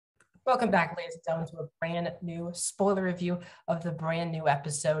Welcome back, ladies and gentlemen, to a brand new spoiler review of the brand new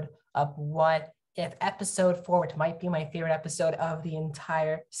episode of What If Episode 4, which might be my favorite episode of the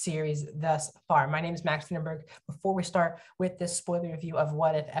entire series thus far. My name is Max Lindenberg. Before we start with this spoiler review of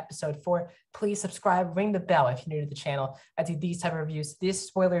What If Episode 4, please subscribe, ring the bell if you're new to the channel. I do these type of reviews, this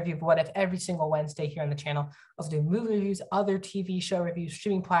spoiler review of What If every single Wednesday here on the channel. I also do movie reviews, other TV show reviews,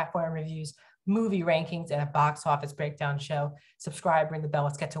 streaming platform reviews, movie rankings, and a box office breakdown show. Subscribe, ring the bell.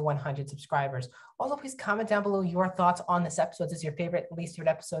 Let's get to 100 subscribers. Also, please comment down below your thoughts on this episode. Is this your favorite, least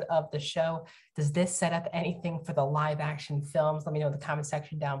favorite episode of the show? Does this set up anything for the live action films? Let me know in the comment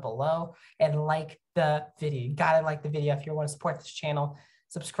section down below, and like the video. You gotta like the video if you want to support this channel.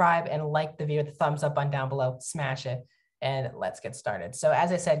 Subscribe and like the video, the thumbs up button down below, smash it, and let's get started. So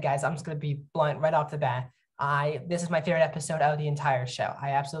as I said, guys, I'm just gonna be blunt right off the bat. This is my favorite episode of the entire show.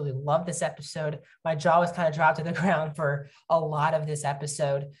 I absolutely love this episode. My jaw was kind of dropped to the ground for a lot of this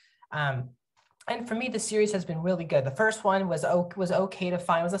episode. And for me, the series has been really good. The first one was okay to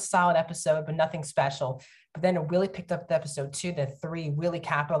find. It was a solid episode, but nothing special. But then it really picked up the episode 2. The 3 really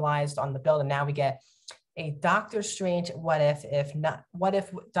capitalized on the build. And now we get a Doctor Strange what if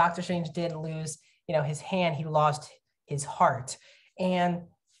Doctor Strange did lose, his hand, he lost his heart. And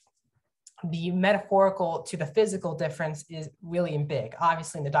the metaphorical to the physical difference is really big.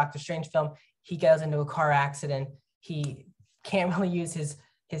 Obviously, in the Doctor Strange film, he goes into a car accident. He can't really use his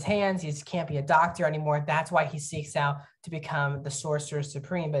hands. He just can't be a doctor anymore. That's why he seeks out to become the Sorcerer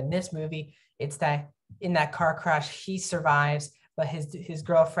Supreme. But in this movie, it's that in that car crash, he survives, but his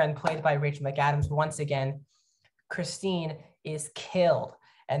girlfriend, played by Rachel McAdams, once again, Christine, is killed.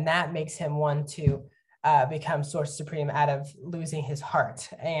 And that makes him want to become Sorcerer Supreme out of losing his heart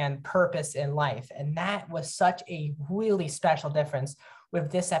and purpose in life. And that was such a really special difference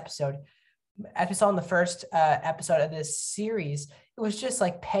with this episode. As we saw in the first episode of this series, it was just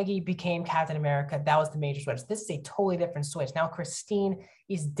like Peggy became Captain America. That was the major switch. This is a totally different switch. Now Christine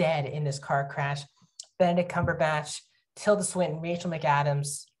is dead in this car crash. Benedict Cumberbatch, Tilda Swinton, Rachel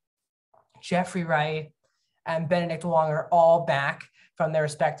McAdams, Jeffrey Wright, and Benedict Wong are all back from their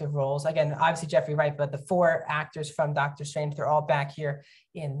respective roles. Again, obviously Jeffrey Wright, but the 4 actors from Doctor Strange, they're all back here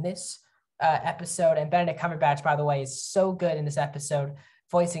in this episode. And Benedict Cumberbatch, by the way, is so good in this episode,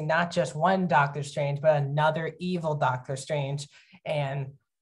 voicing not just one Doctor Strange, but another evil Doctor Strange. And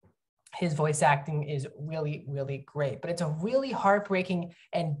his voice acting is really, really great. But it's a really heartbreaking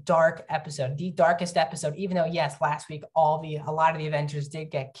and dark episode, the darkest episode, even though, yes, last week, a lot of the Avengers did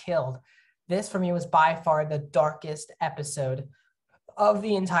get killed. This, for me, was by far the darkest episode of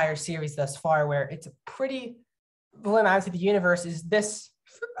the entire series thus far, where it's a pretty, obviously the universe is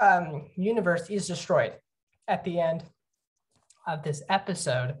destroyed at the end of this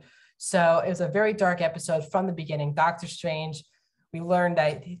episode. So it was a very dark episode from the beginning. Doctor Strange, we learned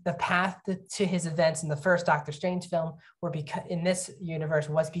that the path to his events in the first Doctor Strange film in this universe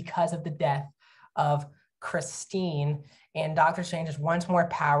was because of the death of Christine. And Doctor Strange just wants more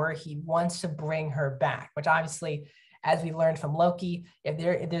power. He wants to bring her back, which obviously, as we learned from Loki, if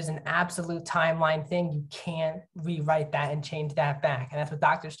there's an absolute timeline thing, you can't rewrite that and change that back. And that's what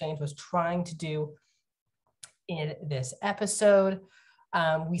Doctor Strange was trying to do in this episode.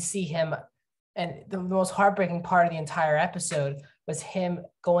 We see him, and the most heartbreaking part of the entire episode was him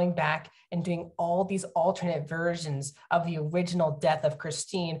going back and doing all these alternate versions of the original death of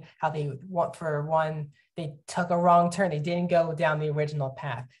Christine, how they took a wrong turn. They didn't go down the original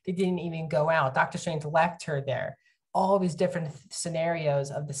path. They didn't even go out. Doctor Strange left her there. All these different scenarios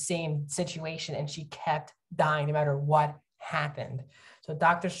of the same situation, and she kept dying no matter what happened. So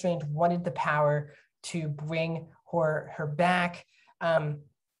Doctor Strange wanted the power to bring her back. And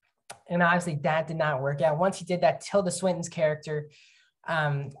obviously that did not work out. Once he did that, Tilda Swinton's character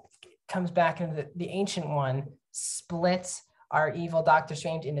comes back into the Ancient One, splits our evil Doctor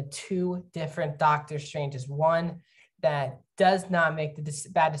Strange into 2 different Doctor Stranges. One that does not make the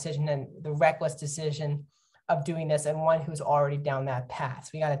bad decision and the reckless decision of doing this, and one who's already down that path. So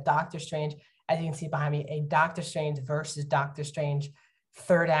we got a Doctor Strange, as you can see behind me, a Doctor Strange versus Doctor Strange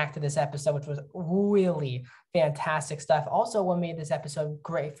third act of this episode, which was really fantastic stuff. Also, what made this episode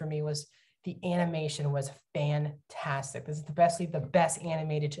great for me was the animation was fantastic. This is the best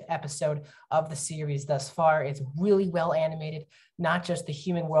animated episode of the series thus far. It's really well animated, not just the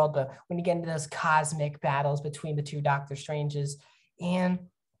human world, but when you get into those cosmic battles between the 2 Doctor Stranges. And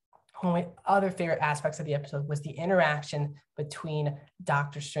one of my other favorite aspects of the episode was the interaction between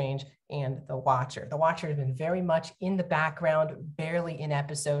Doctor Strange and the Watcher. The Watcher has been very much in the background, barely in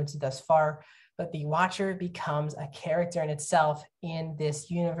episodes thus far, but the Watcher becomes a character in itself in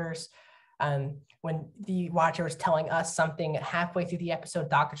this universe. When the Watcher was telling us something halfway through the episode,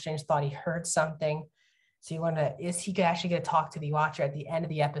 Doctor Strange thought he heard something. So you learn that is he actually going to talk to the Watcher at the end of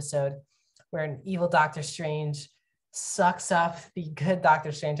the episode, where an evil Doctor Strange sucks up the good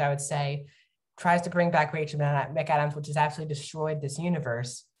Doctor Strange, I would say, tries to bring back Rachel McAdams, which has absolutely destroyed this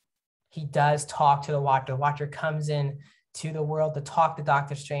universe. He does talk to the Watcher. The Watcher comes in to the world to talk to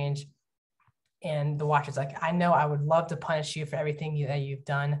Doctor Strange. And the Watcher's like, I know I would love to punish you for everything that you've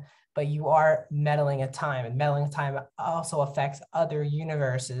done, but you are meddling at time, and meddling at time also affects other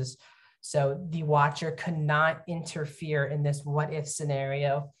universes. So the Watcher could not interfere in this what if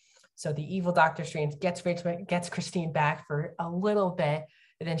scenario. So the evil Doctor Strange gets Christine back for a little bit,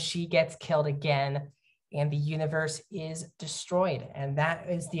 and then she gets killed again, and the universe is destroyed. And that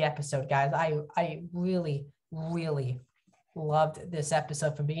is the episode, guys. I really, really loved this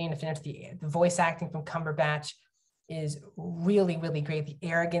episode from beginning to finish. The voice acting from Cumberbatch is really, really great. The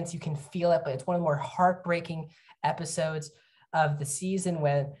arrogance, you can feel it, but it's one of the more heartbreaking episodes of the season,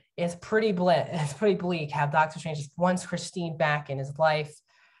 when it's pretty bleak how Doctor Strange just wants Christine back in his life.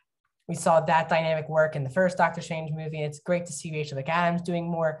 We saw that dynamic work in the first Doctor Strange movie. It's great to see Rachel McAdams doing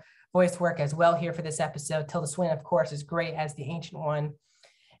more voice work as well here for this episode. Tilda Swinton, of course, is great as the Ancient One.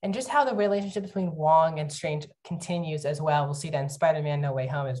 And just how the relationship between Wong and Strange continues as well. We'll see that in Spider-Man No Way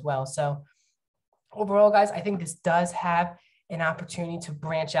Home as well. So overall, guys, I think this does have an opportunity to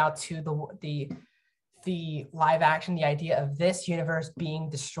branch out to the live action, the idea of this universe being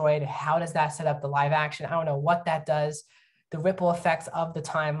destroyed. How does that set up the live action? I don't know what that does. The ripple effects of the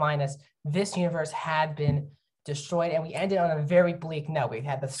timeline as this universe had been destroyed. And we ended on a very bleak note. We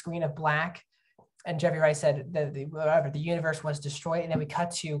had the screen of black, and Jeffrey Wright said that the universe was destroyed. And then we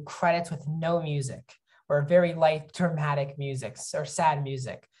cut to credits with no music, or very light dramatic music or sad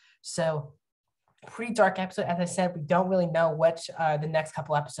music. So pretty dark episode. As I said, we don't really know what the next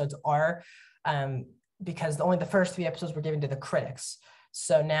couple episodes are, because only the first 3 episodes were given to the critics.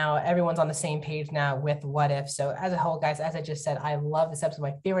 So now everyone's on the same page now with What If. So as a whole, guys, as I just said, I love this episode.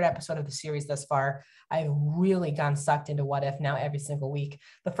 My favorite episode of the series thus far. I've really gone sucked into What If now every single week.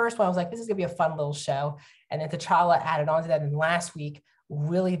 The first one, I was like, this is going to be a fun little show. And then T'Challa added on to that. And last week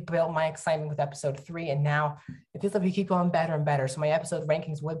really built my excitement with episode 3. And now it feels like we keep going better and better. So my episode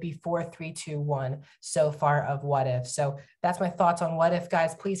rankings would be 4, 3, 2, 1 so far of What If. So that's my thoughts on What If,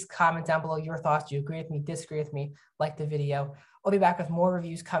 guys. Please comment down below your thoughts. Do you agree with me, disagree with me? Like the video. I'll be back with more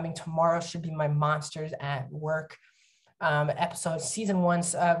reviews coming. Tomorrow should be my Monsters at Work episode, season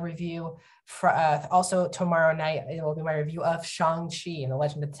 1's review. Also tomorrow night, it will be my review of Shang-Chi and the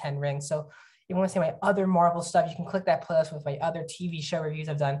Legend of the Ten Rings. So if you want to see my other Marvel stuff, you can click that playlist with my other TV show reviews.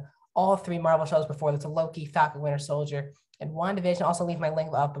 I've done all 3 Marvel shows before. That's a Loki, Falcon, Winter Soldier, and WandaVision. Also leave my link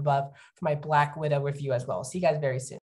up above for my Black Widow review as well. See you guys very soon.